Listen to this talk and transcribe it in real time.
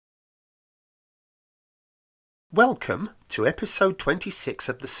Welcome to episode 26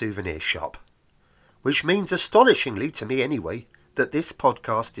 of The Souvenir Shop, which means astonishingly to me anyway, that this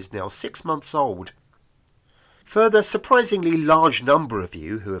podcast is now 6 months old. For the surprisingly large number of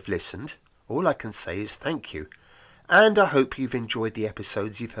you who have listened, all I can say is thank you, and I hope you've enjoyed the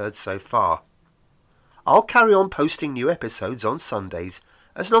episodes you've heard so far. I'll carry on posting new episodes on Sundays,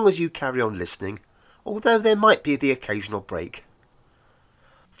 as long as you carry on listening, although there might be the occasional break.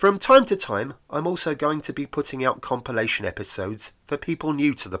 From time to time, I'm also going to be putting out compilation episodes for people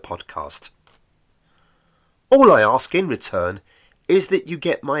new to the podcast. All I ask in return is that you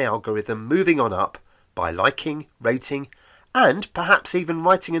get my algorithm moving on up by liking, rating, and perhaps even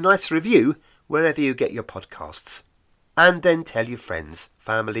writing a nice review wherever you get your podcasts. And then tell your friends,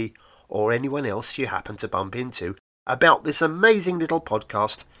 family, or anyone else you happen to bump into about this amazing little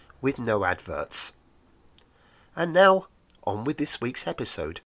podcast with no adverts. And now, on with this week's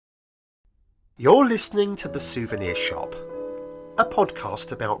episode. You're listening to The Souvenir Shop, a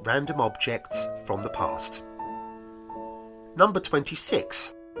podcast about random objects from the past. Number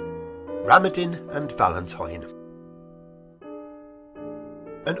 26, Ramadhin and Valentine.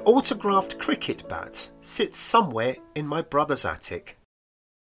 An autographed cricket bat sits somewhere in my brother's attic.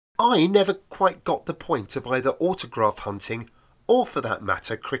 I never quite got the point of either autograph hunting or, for that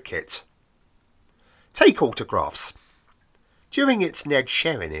matter, cricket. Take autographs. During its Ned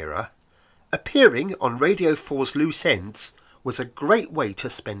Sherrin era, appearing on Radio 4's Loose Ends was a great way to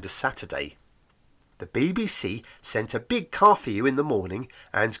spend a Saturday. The BBC sent a big car for you in the morning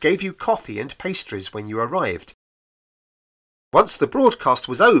and gave you coffee and pastries when you arrived. Once the broadcast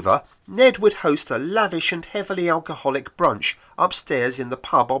was over, Ned would host a lavish and heavily alcoholic brunch upstairs in the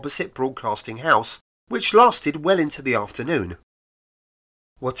pub opposite Broadcasting House, which lasted well into the afternoon.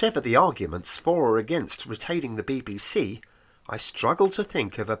 Whatever the arguments for or against retaining the BBC, I struggle to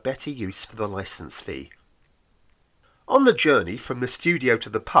think of a better use for the licence fee. On the journey from the studio to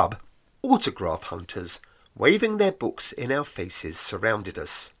the pub, autograph hunters, waving their books in our faces, surrounded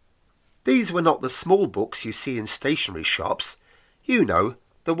us. These were not the small books you see in stationery shops. You know,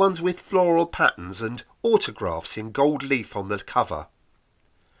 the ones with floral patterns and autographs in gold leaf on the cover.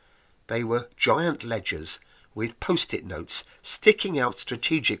 They were giant ledgers with post-it notes sticking out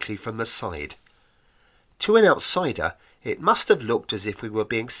strategically from the side. To an outsider, it must have looked as if we were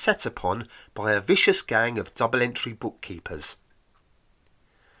being set upon by a vicious gang of double-entry bookkeepers.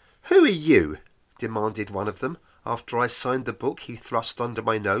 "Who are you?" demanded one of them, after I signed the book he thrust under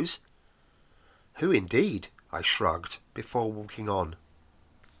my nose. "Who indeed?" I shrugged, before walking on.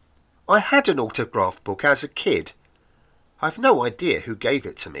 I had an autograph book as a kid. I've no idea who gave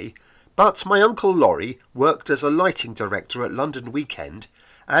it to me, but my Uncle Laurie worked as a lighting director at London Weekend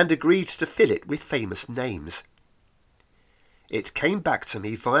and agreed to fill it with famous names. It came back to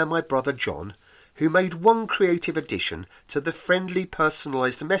me via my brother John, who made one creative addition to the friendly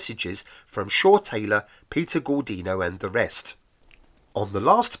personalised messages from Shaw Taylor, Peter Gordino and the rest. On the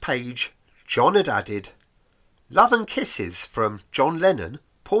last page, John had added, "Love and kisses from John Lennon,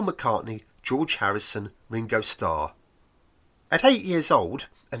 Paul McCartney, George Harrison, Ringo Starr." At 8 years old,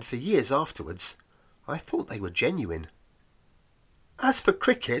 and for years afterwards, I thought they were genuine. As for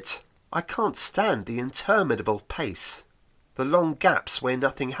cricket, I can't stand the interminable pace, the long gaps where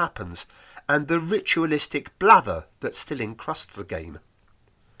nothing happens, and the ritualistic blather that still encrusts the game.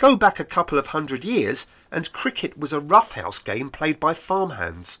 Go back a couple of 100 years, and cricket was a roughhouse game played by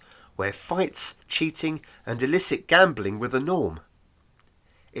farmhands, where fights, cheating, and illicit gambling were the norm.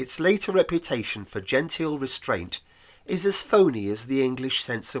 Its later reputation for genteel restraint is as phony as the English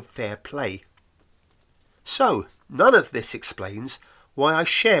sense of fair play. So, none of this explains why I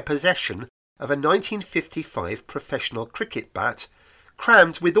share possession of a 1955 professional cricket bat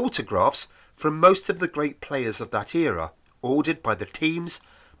crammed with autographs from most of the great players of that era, ordered by the teams,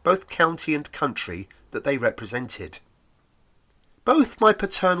 both county and country, that they represented. Both my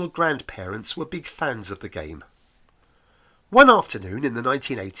paternal grandparents were big fans of the game. One afternoon in the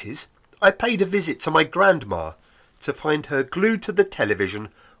 1980s, I paid a visit to my grandma to find her glued to the television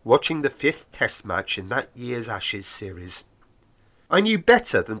watching the 5th Test match in that year's Ashes series. I knew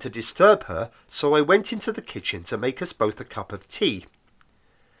better than to disturb her, so I went into the kitchen to make us both a cup of tea.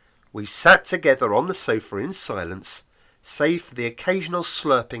 We sat together on the sofa in silence, save for the occasional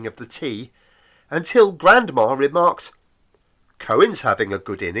slurping of the tea, until Grandma remarked, "Cohen's having a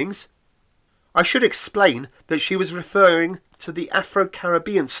good innings." I should explain that she was referring to the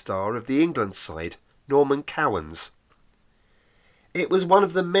Afro-Caribbean star of the England side, Norman Cowans. It was one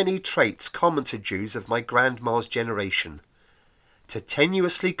of the many traits common to Jews of my grandma's generation, to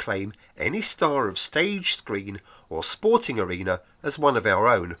tenuously claim any star of stage, screen or sporting arena as one of our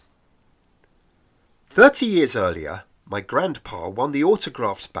own. 30 years earlier, my grandpa won the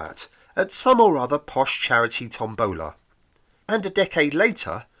autographed bat at some or other posh charity tombola. And a decade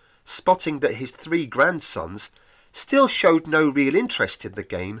later, spotting that his 3 grandsons still showed no real interest in the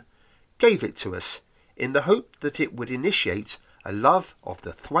game, gave it to us in the hope that it would initiate a love of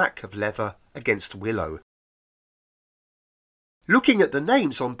the thwack of leather against willow. Looking at the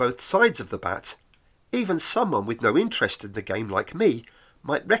names on both sides of the bat, even someone with no interest in the game like me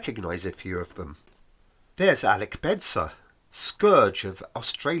might recognise a few of them. There's Alec Bedser, scourge of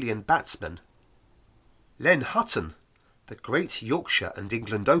Australian batsmen. Len Hutton, the great Yorkshire and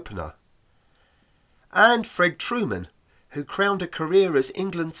England opener. And Fred Truman, who crowned a career as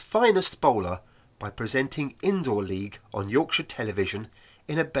England's finest bowler by presenting Indoor League on Yorkshire television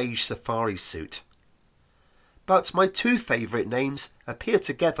in a beige safari suit. But my 2 favourite names appear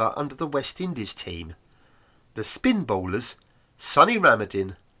together under the West Indies team, the spin bowlers Sonny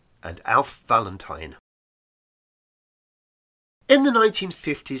Ramadhin and Alf Valentine. In the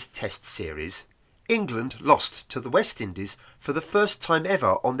 1950s Test series, England lost to the West Indies for the first time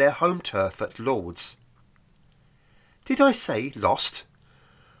ever on their home turf at Lord's. Did I say lost?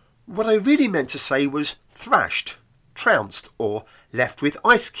 What I really meant to say was thrashed, trounced, or left with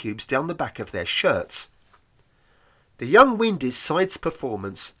ice cubes down the back of their shirts. The young Windies side's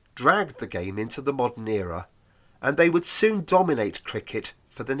performance dragged the game into the modern era, and they would soon dominate cricket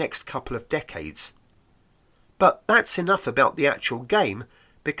for the next couple of decades. But that's enough about the actual game,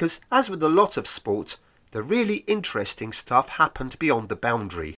 because as with a lot of sport, the really interesting stuff happened beyond the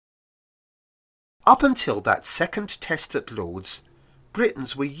boundary. Up until that second test at Lord's,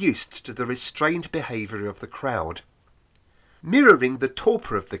 Britons were used to the restrained behaviour of the crowd. Mirroring the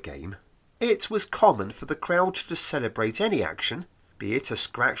torpor of the game, it was common for the crowd to celebrate any action, be it a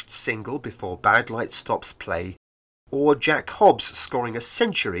scratched single before bad light stops play, or Jack Hobbs scoring a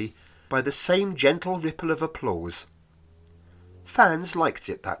century, by the same gentle ripple of applause. Fans liked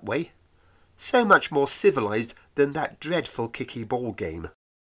it that way, so much more civilised than that dreadful kicky ball game.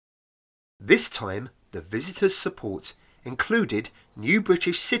 This time the visitors' support included new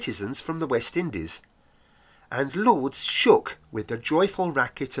British citizens from the West Indies, and Lord's shook with the joyful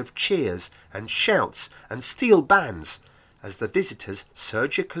racket of cheers and shouts and steel bands as the visitors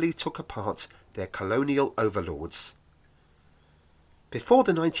surgically took apart their colonial overlords. Before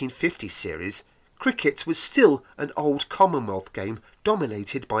the 1950 series, cricket was still an old Commonwealth game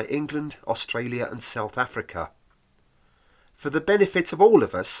dominated by England, Australia and South Africa. For the benefit of all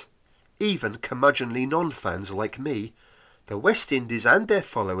of us, even curmudgeonly non-fans like me, the West Indies and their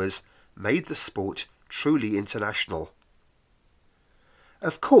followers made the sport truly international.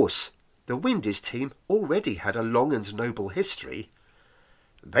 Of course, the Windies team already had a long and noble history.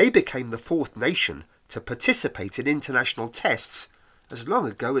 They became the 4th nation to participate in international tests as long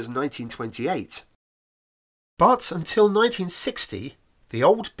ago as 1928. But until 1960, the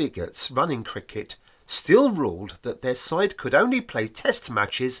old bigots running cricket still ruled that their side could only play test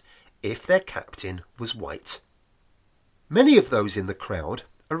matches if their captain was white. Many of those in the crowd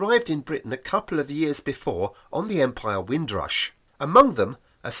arrived in Britain a couple of years before on the Empire Windrush, among them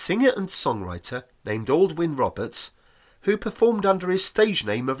a singer and songwriter named Aldwyn Roberts, who performed under his stage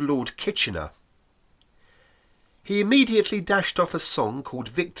name of Lord Kitchener. He immediately dashed off a song called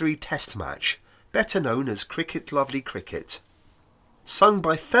Victory Test Match, better known as Cricket Lovely Cricket. Sung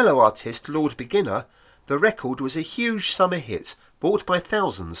by fellow artist Lord Beginner, the record was a huge summer hit bought by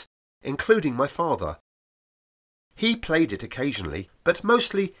thousands, including my father. He played it occasionally, but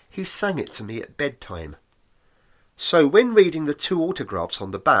mostly he sang it to me at bedtime. So when reading the 2 autographs on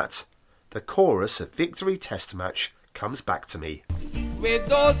the bat, the chorus of Victory Test Match comes back to me. With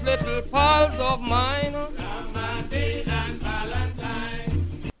those little pals of mine, Ramadhin and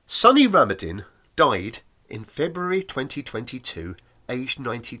Valentine. Sonny Ramadhin died in February 2022, aged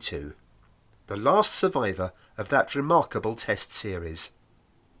 92, the last survivor of that remarkable test series.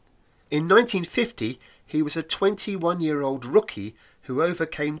 In 1950, he was a 21-year-old rookie who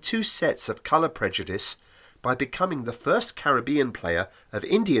overcame 2 sets of colour prejudice by becoming the first Caribbean player of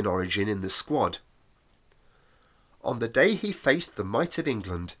Indian origin in the squad. On the day he faced the might of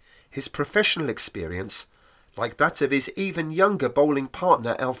England, his professional experience, like that of his even younger bowling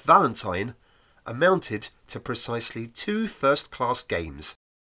partner Alf Valentine, amounted to precisely 2 first-class games.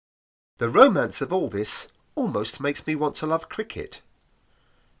 The romance of all this almost makes me want to love cricket.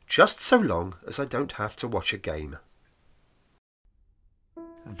 Just so long as I don't have to watch a game.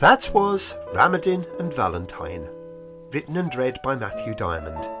 That was Ramadhin and Valentine, written and read by Matthew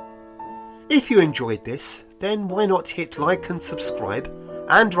Diamond. If you enjoyed this, then why not hit like and subscribe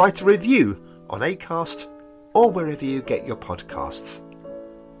and write a review on Acast or wherever you get your podcasts.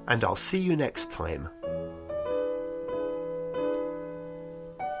 and I'll see you next time.